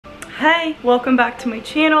Hey, welcome back to my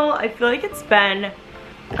channel. I feel like it's been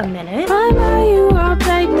a minute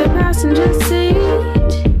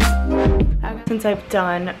since I've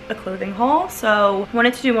done a clothing haul, so I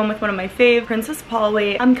wanted to do one with one of my fave, Princess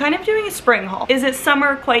Polly. I'm kind of doing a spring haul. Is it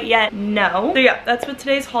summer quite yet? No. So yeah, that's what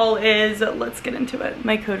today's haul is. Let's get into it.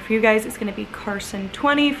 My code for you guys is gonna be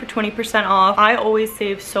Carson20 for 20% off. I always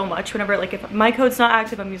save so much whenever, like, if my code's not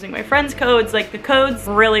active, I'm using my friend's codes. Like, the codes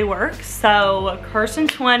really work. So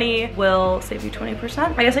Carson20 will save you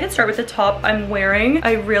 20%. I guess I could start with the top I'm wearing.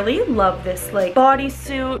 I really love this, like,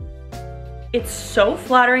 bodysuit. It's so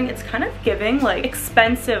flattering. It's kind of giving like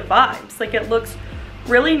expensive vibes. Like, it looks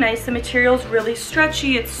really nice. The material's really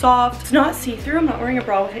stretchy. It's soft. It's not see-through. I'm not wearing a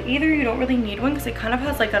bra with it either. You don't really need one because it kind of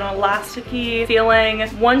has like an elasticy feeling.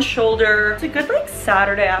 One shoulder. It's a good like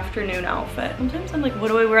Saturday afternoon outfit. Sometimes I'm like, what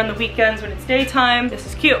do I wear on the weekends when it's daytime? This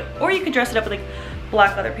is cute. Or you could dress it up with like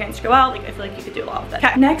black leather pants to go out. Like, I feel like you could do a lot with it.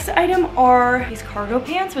 Okay, next item are these cargo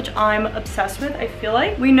pants, which I'm obsessed with. I feel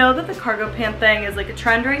like we know that the cargo pant thing is like a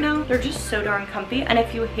trend right now. They're just so darn comfy. And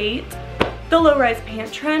if you hate the low-rise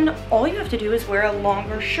pant trend, all you have to do is wear a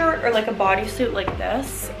longer shirt or like a bodysuit like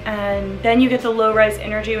this, and then you get the low-rise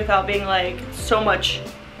energy without being like so much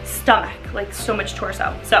stomach, like so much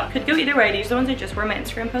torso. So could go either way. These are the ones I just wore my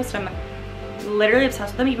Instagram post. I'm literally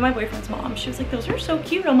obsessed with them. Even my boyfriend's mom, she was like, those are so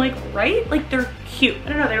cute. I'm like, right? Like, they're cute. I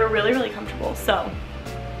don't know, they were really, really comfortable. So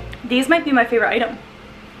these might be my favorite item.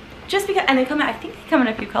 Just because, and they come in, I think they come in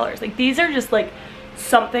a few colors. Like, these are just like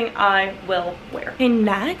something I will wear. Okay,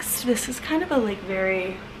 next, this is kind of a like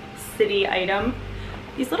very city item.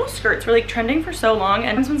 These little skirts were like trending for so long,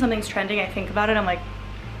 and when something's trending, I think about it, I'm like,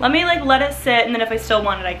 let me like let it sit, and then if I still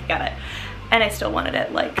want it, I could get it. And I still wanted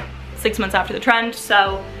it like 6 months after the trend.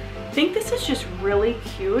 So I think this is just really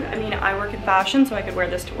cute. I mean, I work in fashion, so I could wear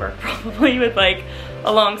this to work probably with like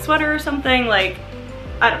a long sweater or something. Like,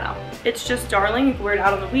 I don't know. It's just darling. You can wear it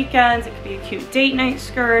out on the weekends. It could be a cute date night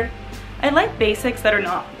skirt. I like basics that are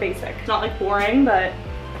not basic. It's not like boring, but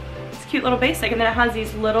it's a cute little basic. And then it has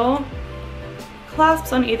these little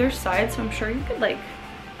clasps on either side, so I'm sure you could like,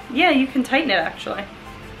 yeah, you can tighten it actually.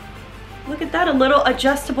 Look at that, a little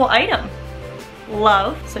adjustable item.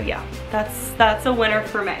 Love. So yeah, that's a winner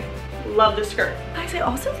for me. Love the skirt. Guys, I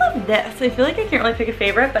also love this. I feel like I can't really pick a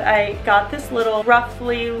favorite, but I got this little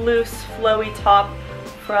roughly loose flowy top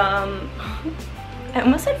from, I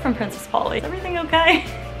almost said from Princess Polly. Is everything okay?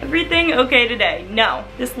 Everything okay today? No.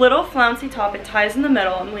 This little flouncy top, it ties in the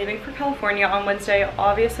middle. I'm leaving for California on Wednesday.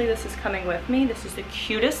 Obviously this is coming with me. This is the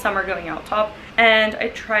cutest summer going out top, and I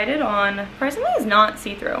tried it on. Surprisingly, it's not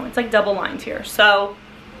see-through. It's like double lined here. So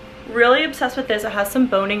really obsessed with this. It has some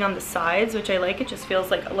boning on the sides, which I like. It just feels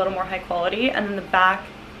like a little more high quality, and then the back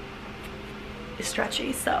is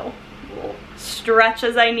stretchy, so we'll stretch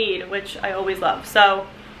as I need, which I always love. So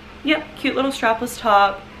yep, cute little strapless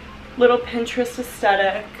top, little Pinterest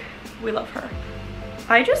aesthetic. We love her.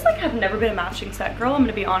 I just like have never been a matching set girl, I'm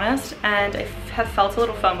gonna be honest, and I have felt a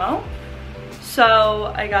little FOMO.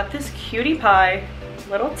 So I got this cutie pie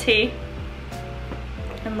little tee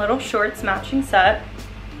and little shorts matching set.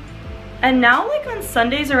 And now, like, on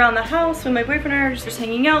Sundays around the house, when my boyfriend and I are just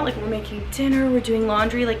hanging out, like, we're making dinner, we're doing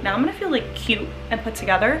laundry, like, now I'm gonna feel like cute and put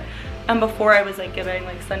together. And before I was like giving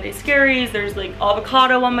like Sunday scaries, there's like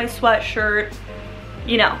avocado on my sweatshirt,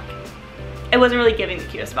 you know, it wasn't really giving the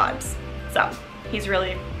cutest vibes. So he's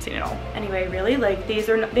really seen it all. Anyway, really, like, these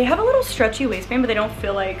are, they have a little stretchy waistband, but they don't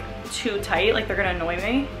feel like too tight, like they're gonna annoy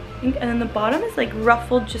me. And then the bottom is like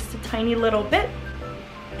ruffled just a tiny little bit.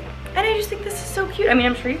 And I just think this is so cute. I mean,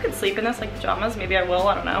 I'm sure you could sleep in this like pajamas. Maybe I will,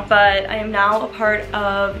 I don't know. But I am now a part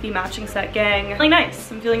of the matching set gang. Really nice.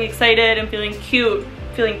 I'm feeling excited. I'm feeling cute.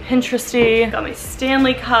 Feeling Pinteresty. Got my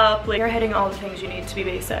Stanley cup. Like, you're hitting all the things you need to be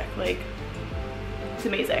basic. Like, it's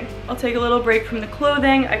amazing. I'll take a little break from the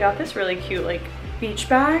clothing. I got this really cute like beach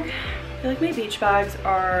bag. I feel like my beach bags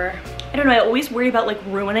are, I don't know, I always worry about like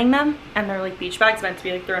ruining them, and they're like beach bags meant to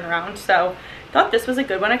be like thrown around. So I thought this was a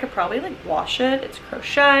good one. I could probably like wash it. It's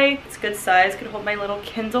crochet. It's good size. Could hold my little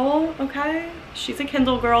Kindle, okay? She's a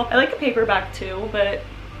Kindle girl. I like a paperback too, but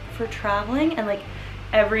for traveling and like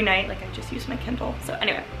every night, like, I just use my Kindle. So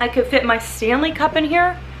anyway, I could fit my Stanley cup in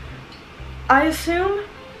here, I assume.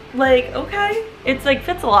 Like, okay, it's like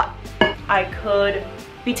fits a lot. I could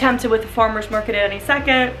be tempted with the farmer's market at any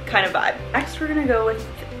second kind of vibe. Next, we're gonna go with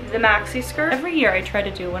the maxi skirt. Every year I try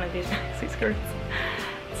to do one of these maxi skirts.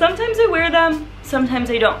 Sometimes I wear them, sometimes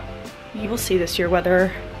I don't. You will see this year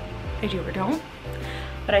whether I do or don't.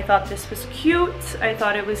 But I thought this was cute. I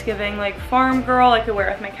thought it was giving like farm girl. I could wear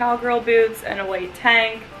it with my cowgirl boots and a white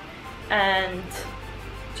tank, and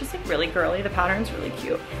just like really girly. The pattern's really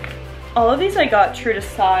cute. All of these I got true to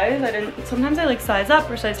size. Sometimes I like size up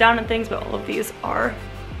or size down and things, but all of these are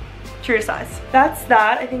true to size. That's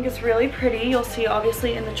that. I think it's really pretty. You'll see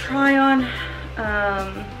obviously in the try on.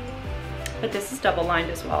 But this is double lined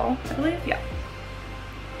as well, I believe. Yeah.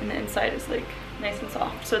 And the inside is like nice and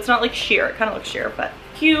soft. So it's not like sheer, it kind of looks sheer, but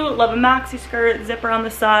cute. Love a maxi skirt, zipper on the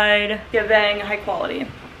side, giving high quality.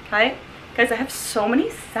 Okay. Guys, I have so many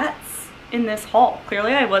sets in this haul.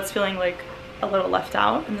 Clearly I was feeling like a little left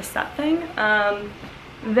out in the set thing.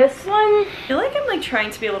 This one, I feel like I'm like trying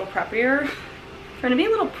to be a little preppier. Trying to be a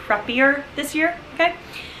little preppier this year, okay?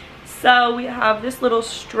 So we have this little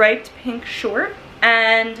striped pink short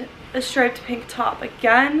and a striped pink top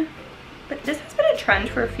again. But this has been a trend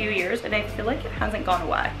for a few years and I feel like it hasn't gone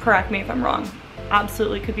away. Correct me if I'm wrong.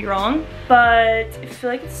 Absolutely could be wrong. But I feel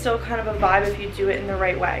like it's still kind of a vibe if you do it in the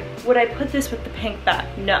right way. Would I put this with the pink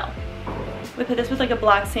bag? No. Would I put this with like a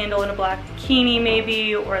black sandal and a black bikini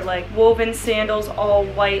maybe, or like woven sandals all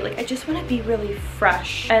white. Like I just want to be really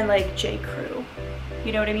fresh and like J. Crew.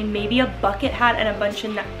 You know what I mean? Maybe a bucket hat and a bunch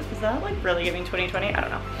of is that like really giving 2020? I don't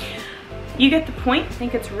know. You get the point. I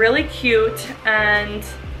think it's really cute and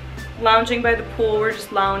lounging by the pool. We're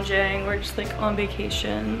just lounging. We're just like on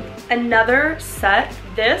vacation. Another set.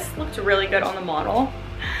 This looked really good on the model.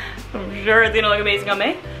 I'm sure it's gonna look amazing on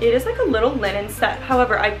me. It is like a little linen set.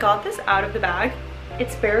 However, I got this out of the bag.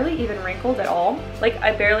 It's barely even wrinkled at all. Like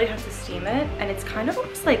I barely have to steam it and it's kind of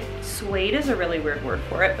almost like suede is a really weird word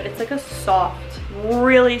for it, but it's like a soft,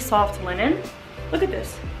 really soft linen. Look at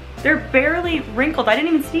this. They're barely wrinkled. I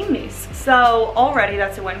didn't even steam these. So already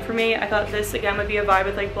that's a win for me. I thought this again would be a vibe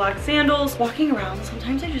with like black sandals. Walking around,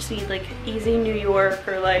 sometimes I just need like easy New York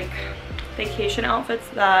or like vacation outfits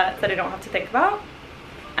that I don't have to think about.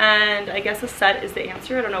 And I guess a set is the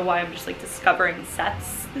answer. I don't know why I'm just like discovering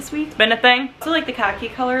sets this week. It's been a thing. So like the khaki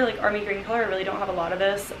color, like army green color, I really don't have a lot of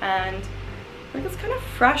this. And like it's kind of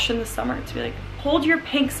fresh in the summer to be like, hold your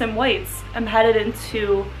pinks and whites. I'm headed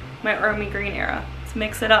into my army green era. Let's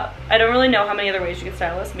mix it up. I don't really know how many other ways you could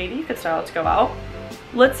style this. Maybe you could style it to go out.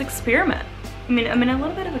 Let's experiment. I mean, I'm in a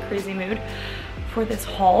little bit of a crazy mood for this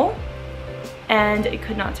haul. And I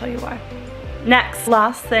could not tell you why. Next,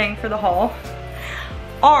 last thing for the haul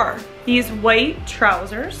are these white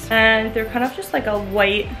trousers, and they're kind of just like they're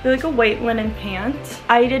like a white linen pant.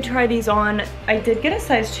 I did try these on. I did get a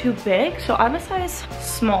size too big, so I'm a size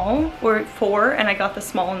small or 4, and I got the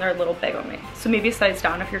small and they're a little big on me. So maybe a size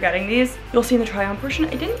down if you're getting these. You'll see in the try on portion,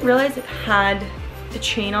 I didn't realize it had the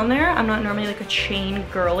chain on there. I'm not normally like a chain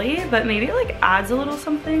girly, but maybe it like adds a little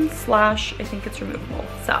something, slash I think it's removable.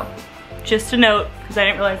 So just a note, because I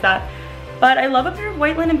didn't realize that. But I love a pair of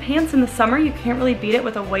white linen pants in the summer. You can't really beat it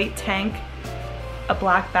with a white tank, a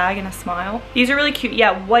black bag, and a smile. These are really cute.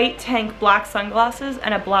 Yeah, white tank, black sunglasses,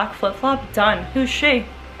 and a black flip-flop. Done. Who's she?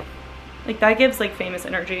 Like that gives like famous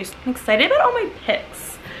energy. I'm excited about all my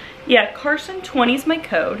picks. Yeah, Carson20 is my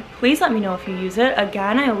code. Please let me know if you use it.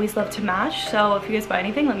 Again, I always love to match, so if you guys buy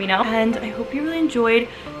anything, let me know. And I hope you really enjoyed.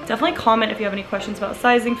 Definitely comment if you have any questions about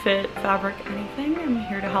sizing, fit, fabric, anything. I'm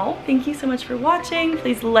here to help. Thank you so much for watching.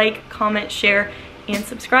 Please like, comment, share, and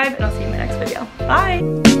subscribe, and I'll see you in my next video.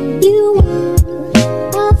 Bye!